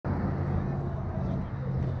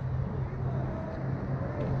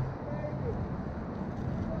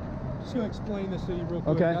just going to explain this to you real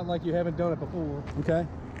quick. Okay. Not like you haven't done it before. Okay.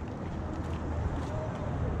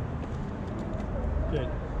 Okay.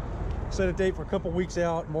 Set a date for a couple weeks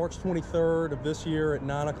out, March 23rd of this year at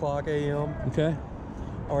 9:00 a.m. Okay.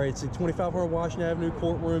 All right, it's in 2500 Washington Avenue,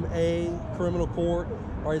 Courtroom A, Criminal Court.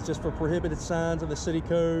 All right, it's just for prohibited signs of the city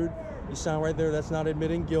code. You sign right there, that's not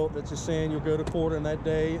admitting guilt. That's just saying you'll go to court on that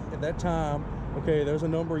day, at that time. Okay, there's a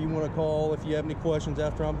number you want to call if you have any questions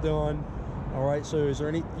after I'm done. All right, so is there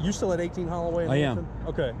any, you still at 18 Holloway? I am.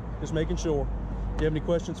 Okay, just making sure. Do you have any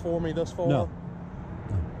questions for me thus far? No.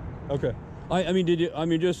 Okay. I mean,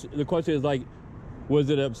 just the question is like, was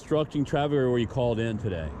it obstructing traffic or were you called in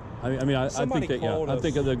today? I think that, yeah, I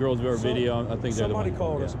think of the girls who video. I think somebody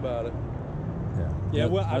called us about it. Yeah,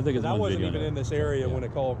 well, I think I wasn't even in this area when a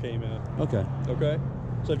call came in. Okay. Okay.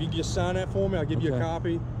 So if you can just sign that for me, I'll give you a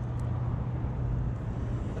copy.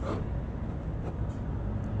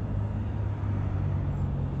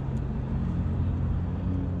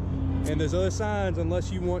 And there's other signs,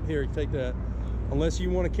 unless you want, here, take that. Unless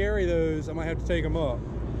you want to carry those, I might have to take them up.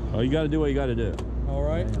 Oh, you got to do what you got to do. All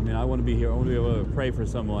right. I mean, I want to be here. I want to be able to pray for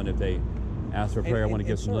someone if they ask for prayer. I want to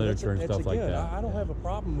give some literature and stuff like that. I don't have a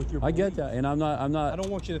problem with your beliefs. I get that, and I'm not. I don't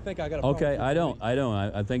want you to think I got a problem. Okay, I don't.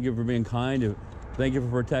 I thank you for being kind. Thank you for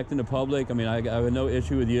protecting the public. I mean, I have no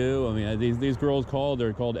issue with you. I mean, these girls called.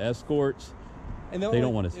 They're called escorts. And they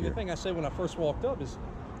don't want us here. And the thing I said when I first walked up is,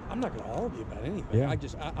 I'm not going to argue about anything. Yeah.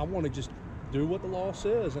 I want to just do what the law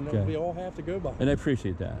says, and we all have to go by. And I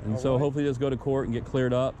appreciate that. And so hopefully just go to court and get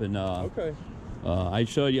cleared up. And I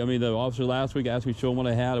showed you. I mean, the officer last week asked me to show him what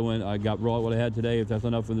I had. I got brought what I had today. If that's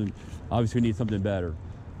enough for them, obviously we need something better.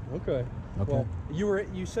 Okay. Well,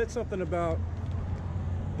 you said something about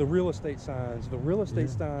the real estate signs. The real estate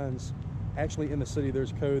signs, actually in the city,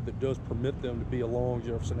 there's code that does permit them to be along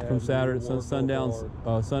Jefferson Avenue. From Saturday,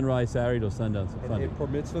 sunrise Saturday till sundown Sunday. It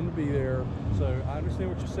permits them to be there. So I understand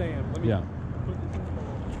what you're saying. Let me put this in.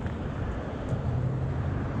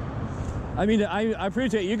 I mean, I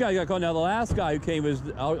appreciate you guys got called. Now the last guy who came was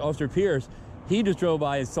Officer Pierce. He just drove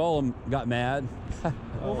by and saw him, got mad.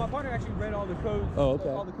 Well, my partner actually read all the codes. Oh, okay.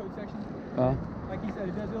 All the code sections. Like he said,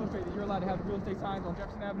 it does illustrate that you're allowed to have real estate signs on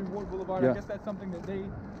Jefferson Avenue, Ward Boulevard. I guess that's something that they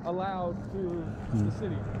allowed to the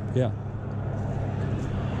city. Yeah.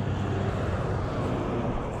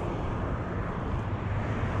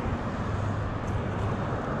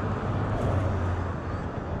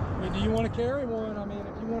 Do you want to carry one? I mean,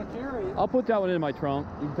 if you want to carry it, I'll put that one in my trunk.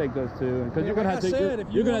 You can take those two, because you're gonna have to.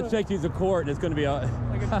 You're gonna have to take these to court, and it's gonna be a.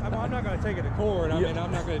 I'm not gonna take it to court. I mean,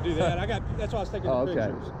 I'm not gonna do that. That's why I was taking the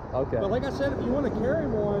pictures. Okay. But like I said, if you want to carry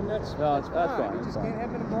one, that's fine. You just fine. can't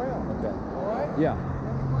have it in the ground. Okay. All right. Yeah.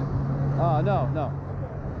 No.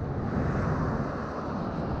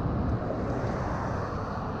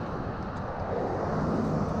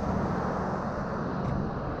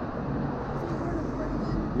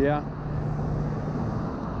 Yeah.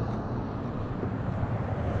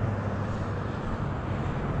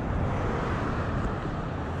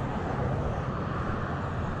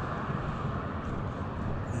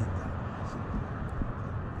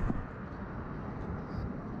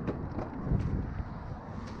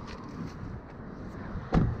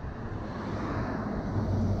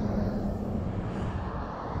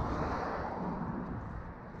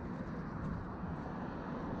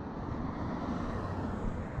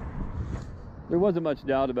 There wasn't much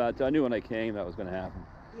doubt about it. I knew when I came that was going to happen.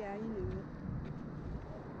 Yeah, you knew it.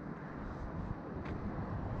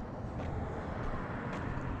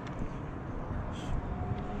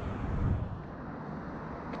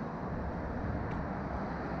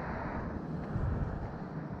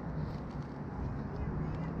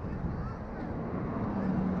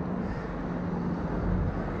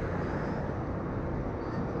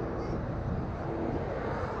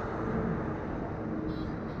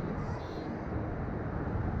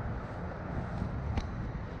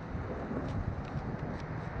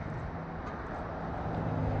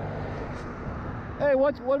 Hey,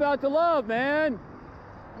 what about the love, man?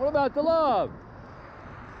 What about the love?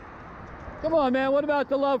 Come on, man. What about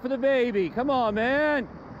the love for the baby? Come on, man.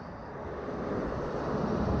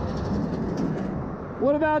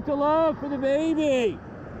 What about the love for the baby?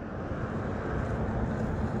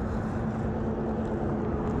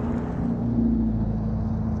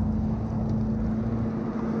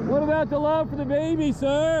 What about the love for the baby,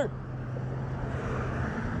 sir?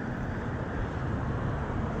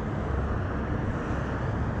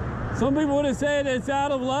 Some people would have said it's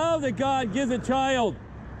out of love that God gives a child.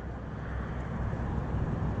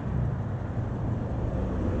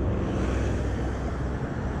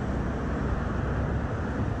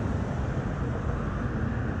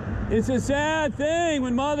 It's a sad thing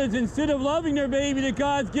when mothers, instead of loving their baby that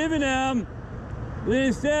God's given them, they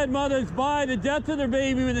instead mothers buy the death of their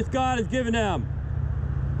baby that God has given them.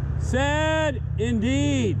 Sad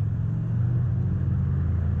indeed.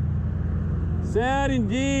 Sad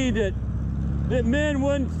indeed that men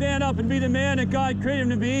wouldn't stand up and be the man that God created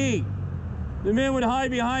them to be. The men would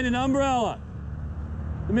hide behind an umbrella.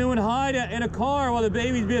 The men would hide in a car while the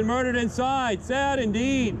baby's being murdered inside. Sad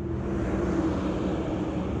indeed.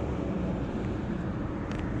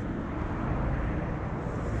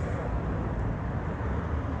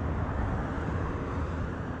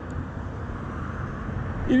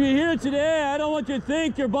 If you're here today, I don't want you to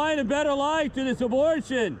think you're buying a better life through this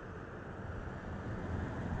abortion.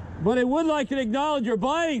 But I would like you to acknowledge you're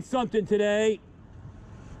buying something today.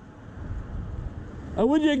 I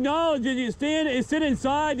would you acknowledge that you sit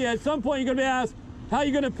inside, and at some point you're going to be asked how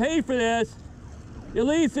you're going to pay for this. At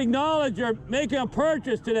least acknowledge you're making a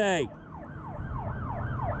purchase today.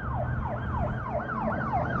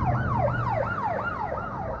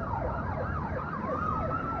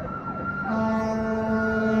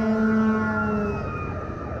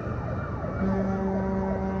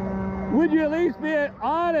 Would you at least be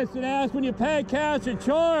honest and ask when you pay cash and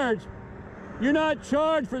charge, you're not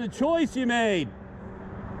charged for the choice you made.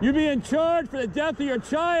 You're being charged for the death of your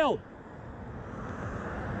child.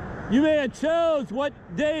 You may have chose what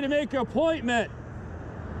day to make your appointment.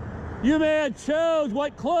 You may have chose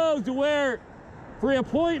what clothes to wear for your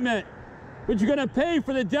appointment, but you're going to pay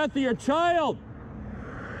for the death of your child.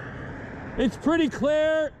 It's pretty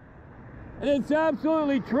clear, and it's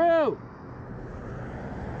absolutely true.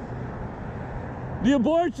 The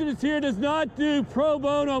abortionist here does not do pro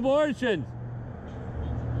bono abortions.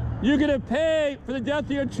 You're going to pay for the death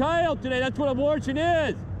of your child today. That's what abortion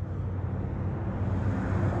is.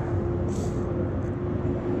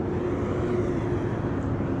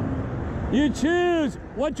 You choose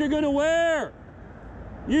what you're going to wear.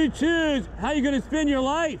 You choose how you're going to spend your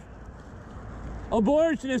life.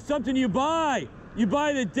 Abortion is something you buy. You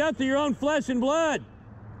buy the death of your own flesh and blood.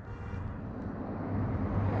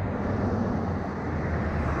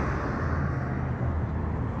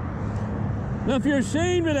 Now, if you're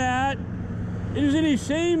ashamed of that, if there's any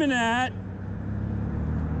shame in that,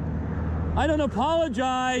 I don't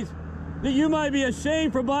apologize that you might be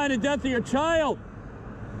ashamed for buying the death of your child.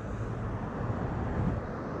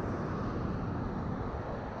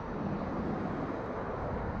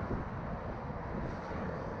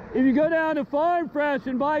 If you go down to Farm Fresh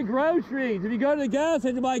and buy groceries, if you go to the gas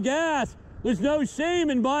station to buy gas, there's no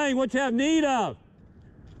shame in buying what you have need of.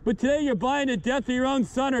 But today you're buying the death of your own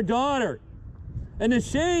son or daughter. And the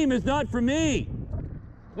shame is not for me.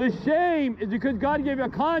 The shame is because God gave you a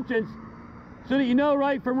conscience so that you know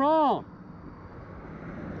right from wrong.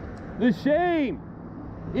 The shame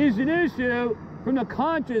is an issue from the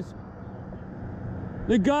conscience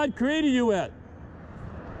that God created you with.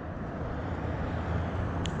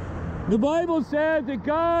 The Bible says that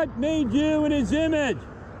God made you in His image.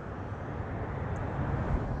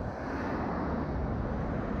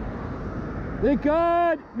 That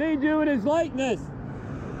God made you in His likeness.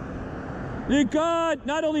 That God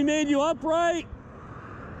not only made you upright,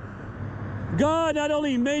 God not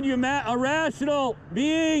only made you a rational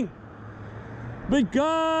being, but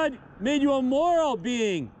God made you a moral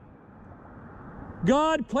being.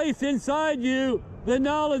 God placed inside you the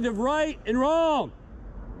knowledge of right and wrong.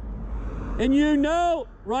 And you know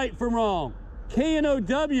right from wrong.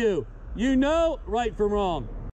 K-N-O-W, you know right from wrong.